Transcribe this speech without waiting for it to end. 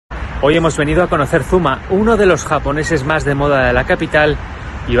Hoy hemos venido a conocer Zuma, uno de los japoneses más de moda de la capital,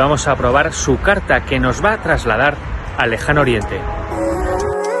 y vamos a probar su carta que nos va a trasladar al lejano oriente.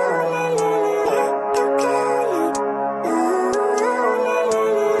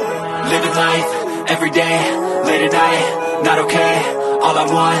 Living life, every day, late at night, not okay, all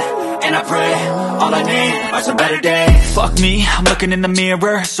I want, and I pray, all I need are some better days. Fuck me, I'm looking in the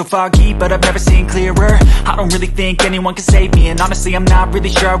mirror, so foggy, but I've never seen clearer. I don't really think anyone can save me, and honestly I'm not really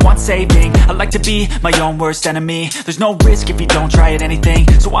sure I want saving. I like to be my own worst enemy, there's no risk if you don't try at anything.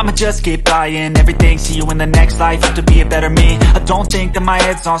 So I'ma just keep buying everything, see you in the next life, have to be a better me. I don't think that my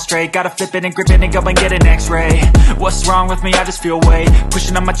head's on straight, gotta flip it and grip it and go and get an x-ray. What's wrong with me, I just feel weight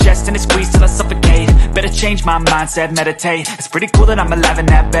pushing on my chest and it squeezes till I suffocate. Better change my mindset, meditate. It's pretty cool that I'm alive and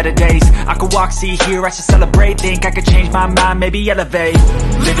have better days. I could walk, see, hear, I should celebrate. Think I could change my mind, maybe elevate.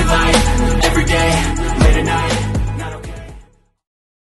 Living life, every day, late at night.